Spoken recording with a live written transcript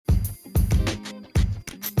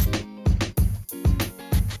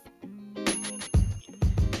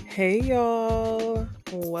Hey y'all,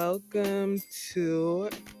 welcome to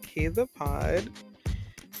K the Pod.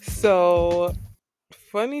 So,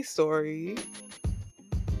 funny story,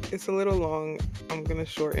 it's a little long, I'm gonna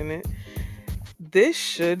shorten it. This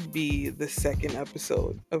should be the second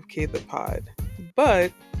episode of K the Pod,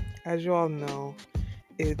 but as you all know,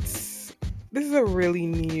 it's this is a really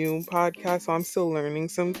new podcast, so I'm still learning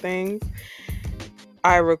some things.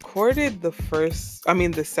 I recorded the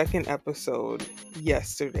second episode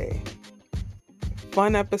yesterday.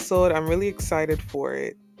 Fun episode, I'm really excited for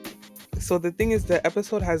it. So the thing is, the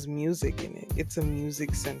episode has music in it. It's a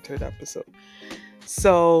music centered episode.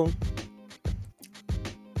 So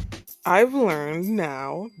I've learned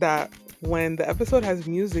now that when the episode has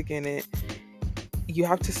music in it, you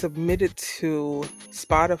have to submit it to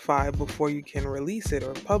Spotify before you can release it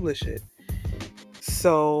or publish it.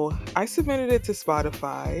 So I submitted it to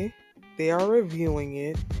Spotify. They are reviewing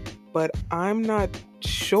it, but I'm not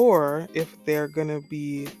sure if they're going to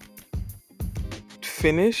be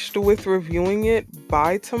finished with reviewing it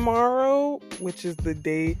by tomorrow, which is the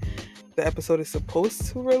day the episode is supposed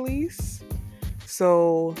to release.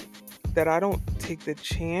 So that I don't take the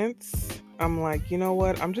chance, I'm like, you know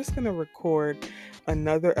what? I'm just going to record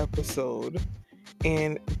another episode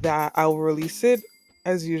and that I'll release it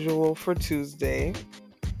as usual for Tuesday.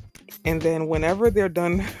 And then whenever they're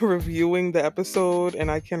done reviewing the episode and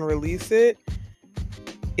I can release it,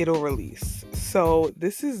 it'll release. So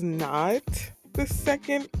this is not the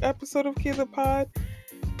second episode of Kid the Pod.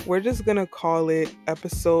 We're just gonna call it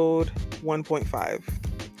episode 1.5.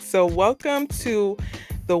 So welcome to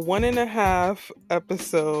the 1.5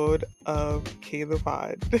 episode of K the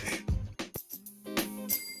Pod.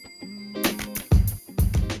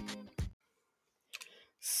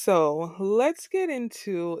 So let's get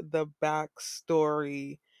into the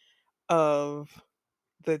backstory of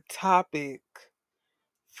the topic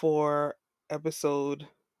for episode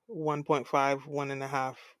 1.5,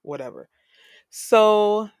 1.5, whatever.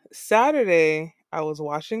 So Saturday, I was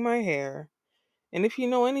washing my hair. And if you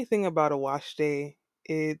know anything about a wash day,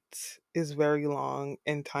 it is very long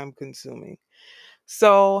and time consuming.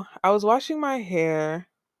 So I was washing my hair.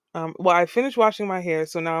 I finished washing my hair.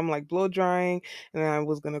 So now I'm like blow drying and then I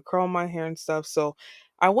was going to curl my hair and stuff. So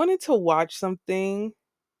I wanted to watch something,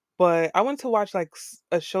 but I wanted to watch like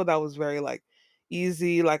a show that was very like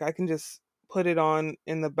easy. Like I can just put it on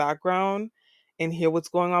in the background and hear what's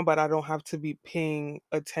going on, but I don't have to be paying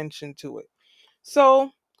attention to it.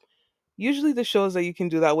 So usually the shows that you can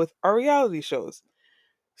do that with are reality shows.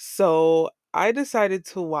 So I decided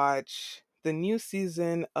to watch the new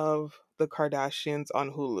season of The Kardashians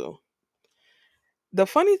on Hulu. The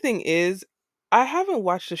funny thing is, I haven't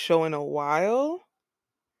watched the show in a while,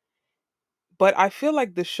 but I feel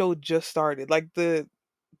like the show just started, like the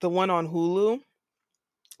one on Hulu,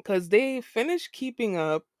 because they finished Keeping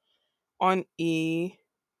Up on E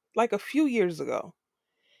like a few years ago.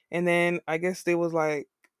 And then I guess they were like,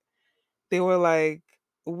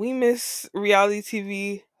 we miss reality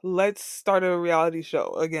TV. Let's start a reality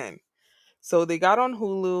show again. So they got on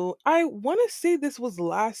Hulu. I want to say this was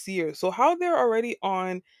last year. So how they're already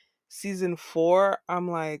on season 4, I'm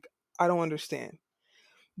like, I don't understand.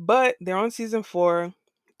 But they're on season 4.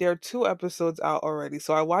 There are 2 episodes out already.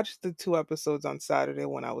 So I watched the 2 episodes on Saturday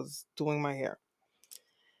when I was doing my hair.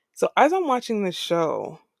 So as I'm watching this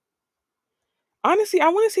show, honestly, I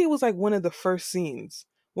want to say it was like one of the first scenes.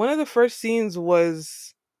 One of the first scenes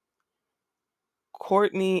was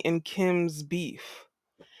Kourtney and Kim's beef.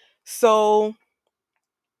 So,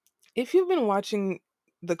 if you've been watching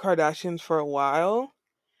the Kardashians for a while,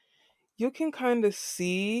 you can kind of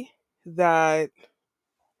see that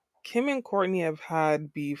Kim and Kourtney have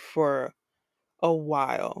had beef for a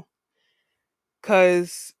while.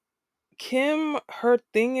 Because Kim, her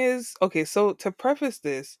thing is okay, so to preface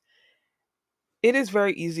this, it is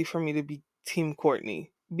very easy for me to be Team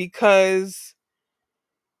Kourtney because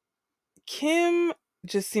Kim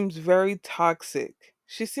just seems very toxic.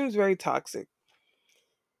 She seems very toxic.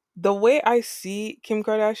 The way I see Kim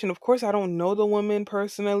Kardashian, of course, I don't know the woman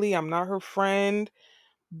personally. I'm not her friend.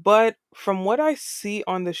 But from what I see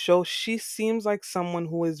on the show, she seems like someone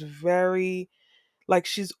who is very, like,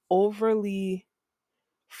 she's overly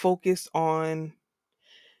focused on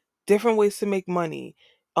different ways to make money.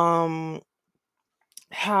 Um,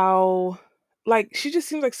 how, like, she just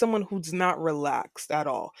seems like someone who's not relaxed at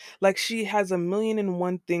all. Like, she has a million and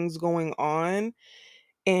one things going on.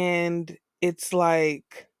 And it's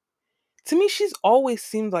like, to me, she's always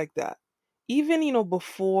seemed like that. Even,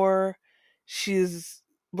 she's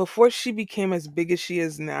before she became as big as she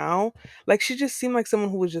is now, like she just seemed like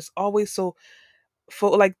someone who was just always so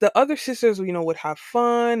for like the other sisters, would have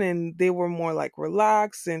fun and they were more like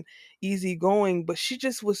relaxed and easygoing, but she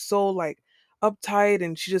just was so like uptight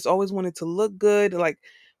and she just always wanted to look good, like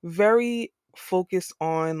very focused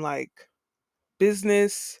on like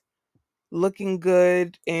business, looking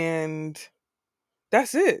good, and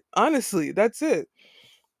that's it. Honestly, that's it.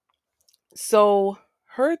 So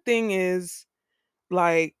her thing is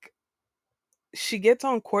like she gets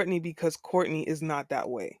on Courtney because Courtney is not that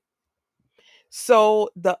way. So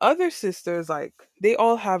the other sisters, like, they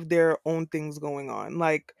all have their own things going on.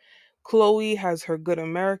 Like, Chloe has her Good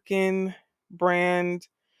American brand,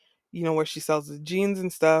 where she sells the jeans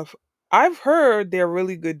and stuff. I've heard they're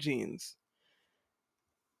really good jeans.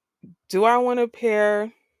 Do I want a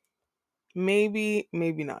pair? Maybe,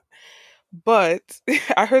 maybe not. But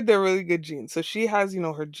I heard they're really good jeans. So she has,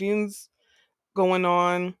 her jeans going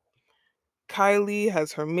on. Kylie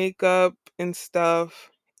has her makeup and stuff.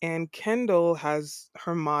 And Kendall has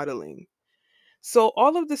her modeling. So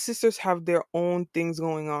all of the sisters have their own things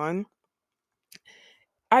going on.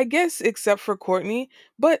 I guess except for Courtney,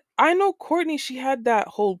 but I know Courtney, she had that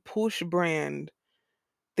whole Poosh brand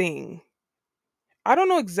thing. I don't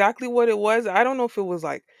know exactly what it was. I don't know if it was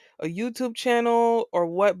like a YouTube channel or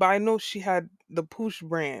what, but I know she had the Poosh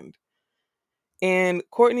brand. And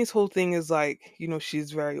Courtney's whole thing is like,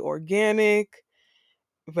 she's very organic,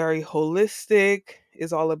 very holistic,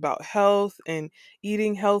 is all about health and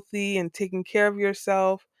eating healthy and taking care of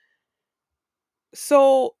yourself.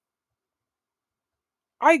 So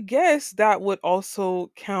I guess that would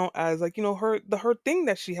also count as like, her thing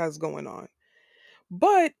that she has going on.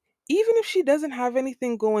 But even if she doesn't have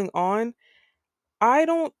anything going on, I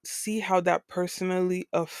don't see how that personally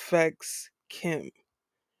affects Kim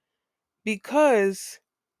because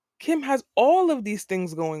Kim has all of these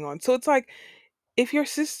things going on. So it's like if your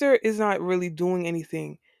sister is not really doing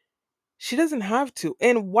anything, she doesn't have to.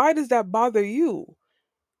 And why does that bother you?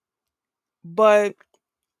 But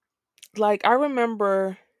like I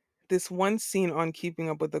remember this one scene on Keeping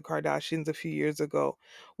Up with the Kardashians a few years ago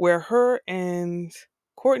where her and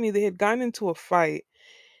Courtney, they had gotten into a fight,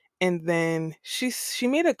 and then she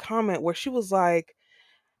made a comment where she was like,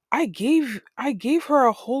 I gave her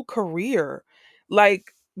a whole career,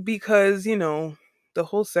 like, because the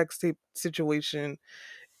whole sex tape situation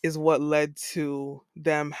is what led to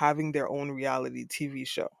them having their own reality TV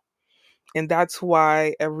show. And that's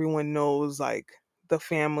why everyone knows like the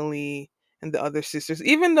family and the other sisters,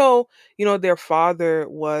 even though their father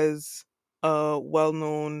was a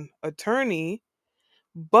well-known attorney.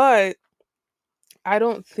 But I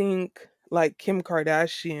don't think like Kim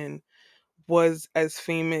Kardashian was as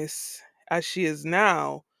famous as she is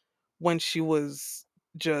now when she was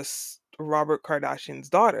just Robert Kardashian's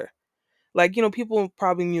daughter. Like, people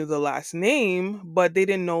probably knew the last name, but they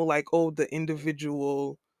didn't know like, oh, the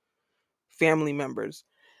individual family members.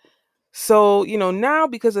 So, now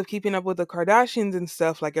because of Keeping Up with the Kardashians and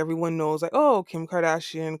stuff, like everyone knows, like, oh, Kim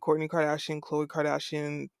Kardashian, Kourtney Kardashian, Khloe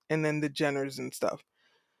Kardashian, and then the Jenners and stuff.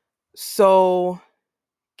 So,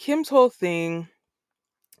 Kim's whole thing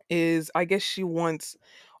is, I guess she wants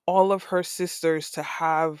all of her sisters to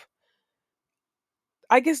have,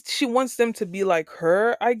 I guess she wants them to be like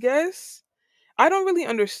her, I guess. I don't really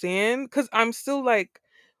understand because I'm still like,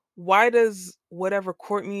 why does whatever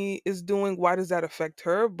Courtney is doing, why does that affect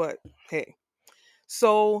her? But hey.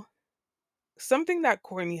 So something that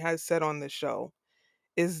Courtney has said on the show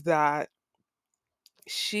is that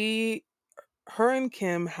she her and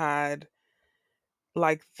Kim had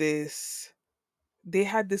like this they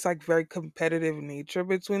had this like very competitive nature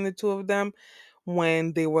between the two of them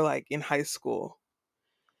when they were like in high school.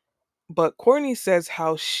 But Courtney says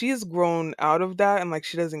how she's grown out of that and like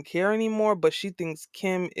she doesn't care anymore, but she thinks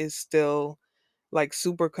Kim is still like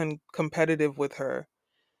super competitive with her.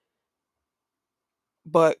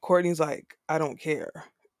 But Courtney's like, I don't care.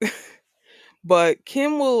 But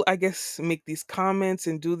Kim will, I guess, make these comments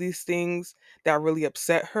and do these things that really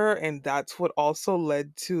upset her. And that's what also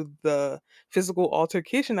led to the physical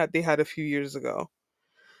altercation that they had a few years ago,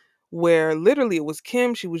 where literally it was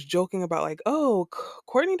Kim. She was joking about, like, oh,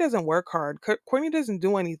 Courtney doesn't work hard. Courtney doesn't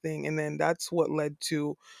do anything. And then that's what led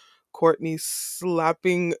to Courtney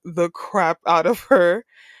slapping the crap out of her,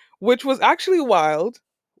 which was actually wild.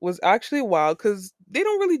 Was actually wild because they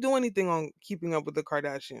don't really do anything on Keeping Up with the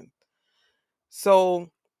Kardashians. So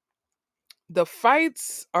the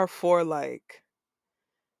fights are for like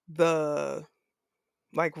the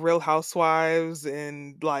like Real Housewives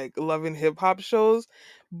and like Love and Hip Hop shows,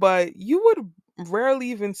 but you would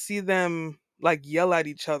rarely even see them like yell at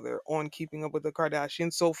each other on Keeping Up with the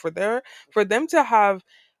Kardashians. So for them to have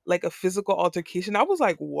like a physical altercation, I was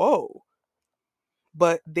like, whoa.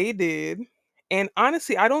 but they did. And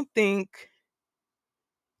honestly, I don't think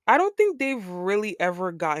they've really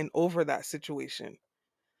ever gotten over that situation,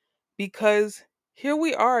 because here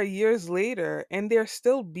we are years later and they're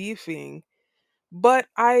still beefing. But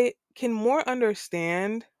I can more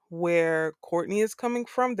understand where Courtney is coming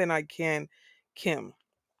from than I can Kim.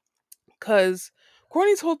 Cause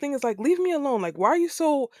Courtney's whole thing is like, leave me alone. Like, why are you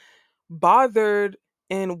so bothered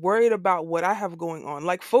and worried about what I have going on?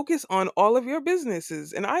 Like, focus on all of your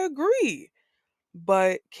businesses. And I agree.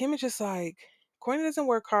 But Kim is just like, Courtney doesn't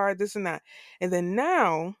work hard, this and that. And then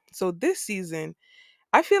now, so this season,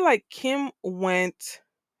 I feel like Kim went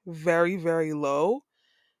very, very low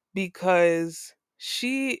because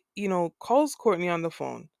she, calls Courtney on the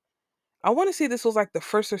phone. I want to say this was like the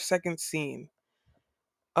first or second scene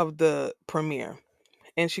of the premiere.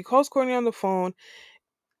 And she calls Courtney on the phone,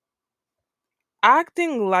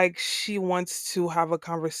 acting like she wants to have a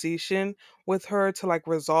conversation with her to like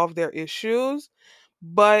resolve their issues.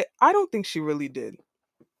 But I don't think she really did.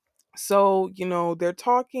 So, they're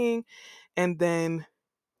talking, and then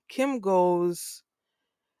Kim goes,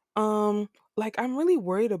 um, like, I'm really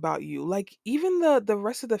worried about you. Like, even the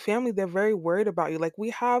rest of the family, they're very worried about you. Like, we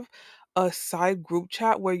have a side group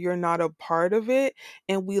chat where you're not a part of it,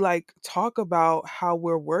 and we like talk about how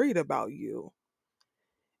we're worried about you.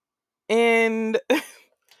 And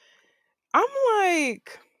I'm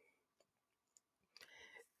like,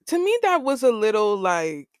 to me, that was a little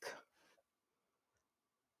like,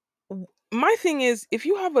 my thing is, if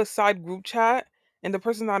you have a side group chat and the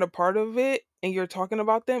person's not a part of it and you're talking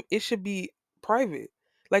about them, it should be private.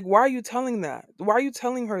 Like, why are you telling that? Why are you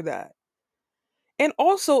telling her that? And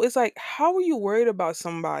also, it's like, how are you worried about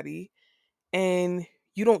somebody and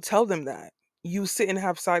you don't tell them that? You sit and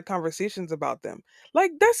have side conversations about them.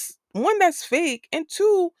 Like, that's one, that's fake. And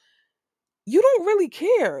two, you don't really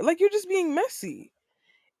care. Like, you're just being messy.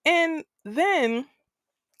 And then,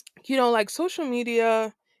 like social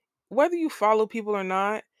media, whether you follow people or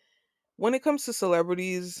not, when it comes to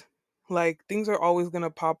celebrities, like things are always gonna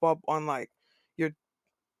pop up on like your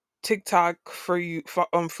TikTok for you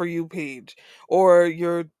page, or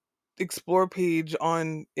your explore page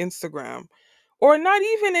on Instagram, or not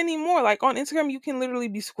even anymore. Like on Instagram, you can literally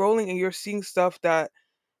be scrolling and you're seeing stuff that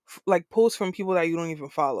like posts from people that you don't even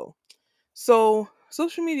follow. So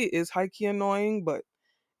social media is high key annoying, but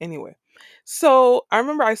anyway. So I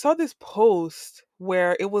remember I saw this post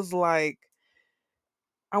where it was like,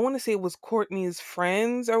 I want to say it was Courtney's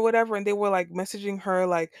friends or whatever, and they were like messaging her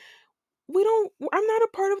like, I'm not a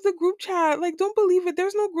part of the group chat. Like, don't believe it.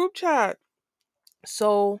 There's no group chat.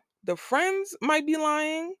 So the friends might be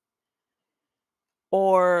lying,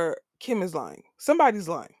 or Kim is lying. Somebody's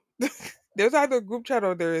lying. There's either a group chat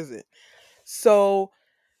or there isn't. So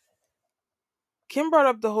Kim brought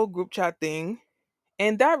up the whole group chat thing,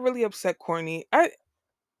 and that really upset Courtney.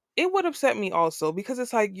 It would upset me also, because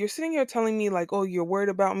it's like you're sitting here telling me like, oh, you're worried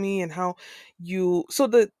about me and how you. So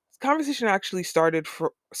the conversation actually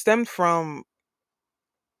stemmed from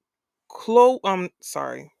Chloe.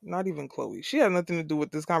 Sorry, not even Chloe. She had nothing to do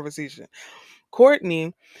with this conversation.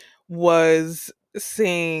 Courtney was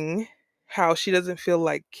saying how she doesn't feel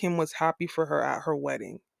like Kim was happy for her at her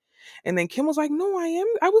wedding. And then Kim was like, no, I am.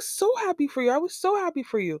 I was so happy for you. I was so happy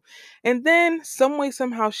for you. And then some way,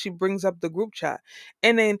 somehow she brings up the group chat.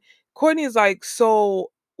 And then Courtney is like,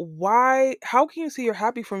 so how can you say you're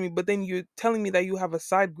happy for me, but then you're telling me that you have a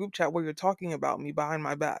side group chat where you're talking about me behind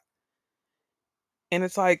my back? And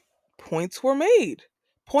it's like, points were made.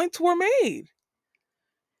 Points were made.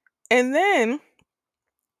 And then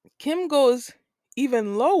Kim goes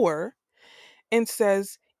even lower and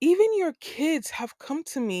says, even your kids have come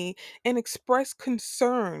to me and expressed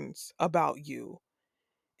concerns about you.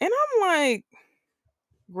 And I'm like,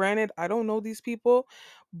 granted, I don't know these people,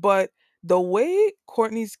 but the way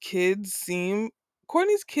Courtney's kids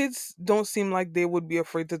don't seem like they would be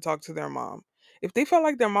afraid to talk to their mom. If they felt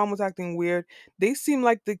like their mom was acting weird, they seem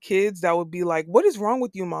like the kids that would be like, what is wrong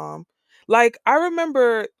with you, mom? Like, I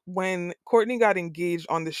remember when Courtney got engaged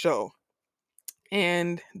on the show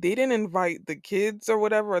and they didn't invite the kids or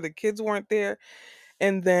whatever, or the kids weren't there.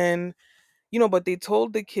 And then, but they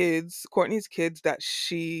told the kids, Courtney's kids, that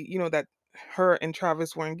that her and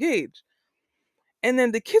Travis were engaged. And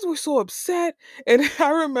then the kids were so upset. And I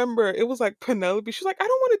remember it was like Penelope. She was like, I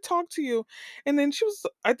don't want to talk to you. And then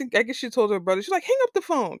I guess she told her brother, she's like, hang up the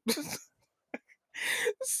phone.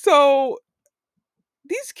 So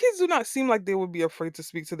these kids do not seem like they would be afraid to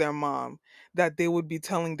speak to their mom, that they would be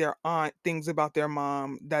telling their aunt things about their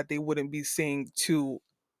mom that they wouldn't be saying to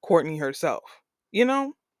Courtney herself, you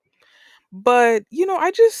know? But,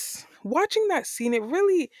 I just watching that scene, it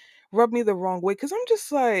really rub me the wrong way because I'm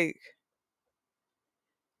just like,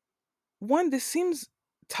 one, this seems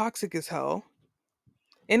toxic as hell.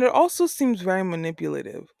 And it also seems very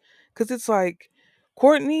manipulative because it's like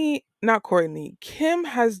not Courtney, Kim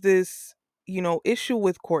has this, issue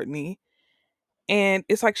with Courtney. And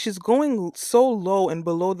it's like she's going so low and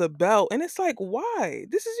below the belt. And it's like, why?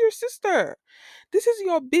 This is your sister. This is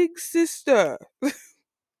your big sister.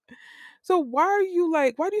 So why are you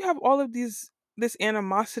like, why do you have all of this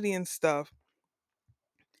animosity and stuff?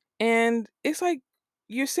 And it's like,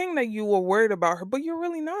 you're saying that you were worried about her, but you're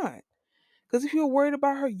really not. Because if you were worried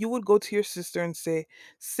about her, you would go to your sister and say,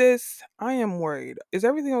 Sis, I am worried. Is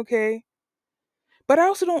everything okay? But I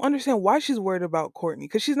also don't understand why she's worried about Courtney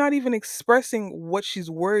because she's not even expressing what she's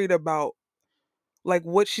worried about. Like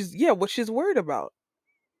what she's worried about.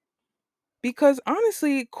 Because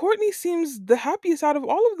honestly, Courtney seems the happiest out of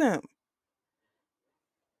all of them.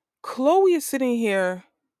 Chloe is sitting here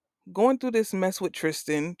going through this mess with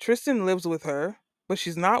Tristan. Tristan lives with her, but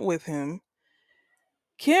she's not with him.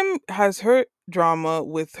 Kim has her drama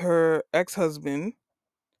with her ex husband.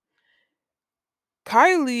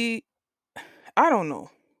 Kylie, I don't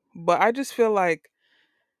know. But I just feel like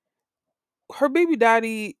her baby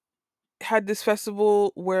daddy had this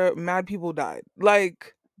festival where mad people died.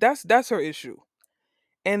 Like that's her issue.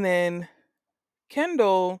 And then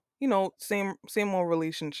Kendall, same old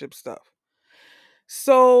relationship stuff.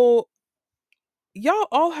 So y'all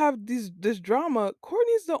all have this drama.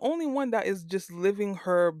 Courtney's the only one that is just living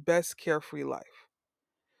her best carefree life.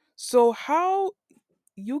 So how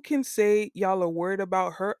you can say y'all are worried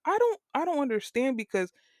about her? I don't understand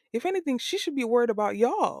because if anything, she should be worried about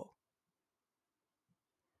y'all.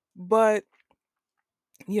 But,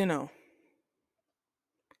 you know,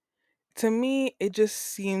 to me it just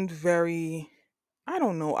seemed very, I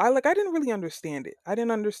don't know. I didn't really understand it. I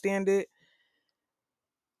didn't understand it.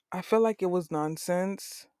 I felt like it was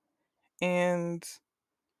nonsense. And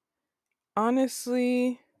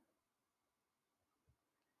honestly,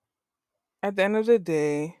 at the end of the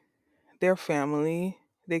day, their family,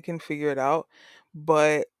 they can figure it out.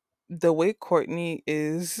 But the way Courtney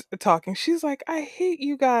is talking, she's like, I hate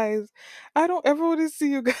you guys. I don't ever want to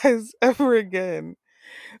see you guys ever again.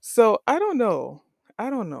 So I don't know. I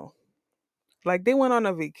don't know. Like they went on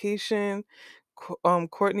a vacation.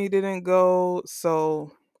 Courtney didn't go.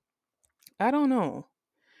 So I don't know.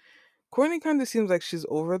 Courtney kind of seems like she's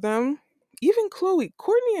over them. Even Chloe.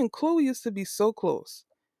 Courtney and Chloe used to be so close.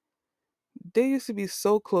 They used to be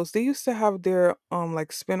so close. They used to have their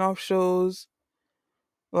like spin-off shows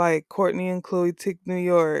like Courtney and Chloe Take New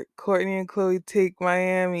York, Courtney and Chloe Take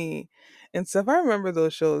Miami and stuff. I remember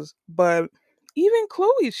those shows. But even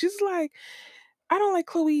Chloe, she's like, I don't like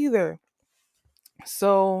Chloe either.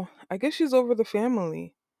 So I guess she's over the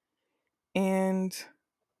family. And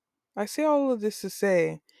I say all of this to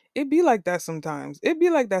say it be like that sometimes. It be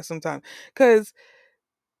like that sometimes. Cause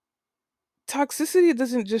toxicity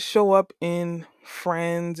doesn't just show up in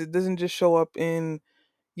friends. It doesn't just show up in,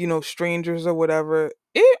 strangers or whatever.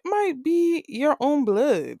 It might be your own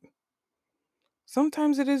blood.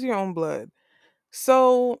 Sometimes it is your own blood.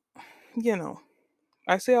 So, you know,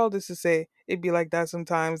 I say all this to say it be like that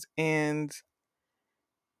sometimes. And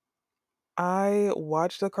I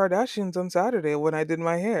watched the Kardashians on Saturday when I did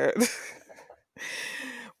my hair.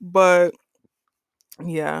 But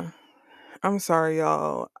yeah, I'm sorry,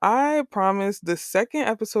 y'all. I promise the second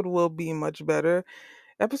episode will be much better.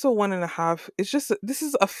 Episode 1.5, this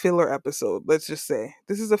is a filler episode. Let's just say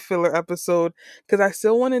this is a filler episode because I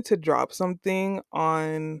still wanted to drop something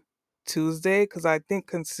on Tuesday because I think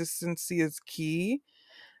consistency is key.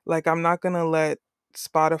 Like, I'm not gonna let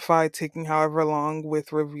Spotify taking however long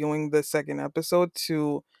with reviewing the second episode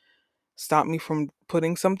to stop me from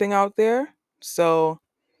putting something out there. So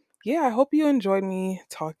yeah, I hope you enjoyed me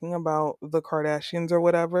talking about the Kardashians or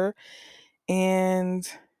whatever. And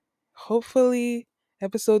hopefully,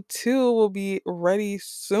 episode 2 will be ready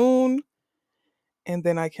soon and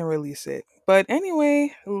then I can release it. But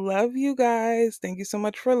anyway, love you guys. Thank you so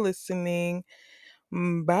much for listening.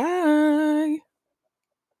 Bye.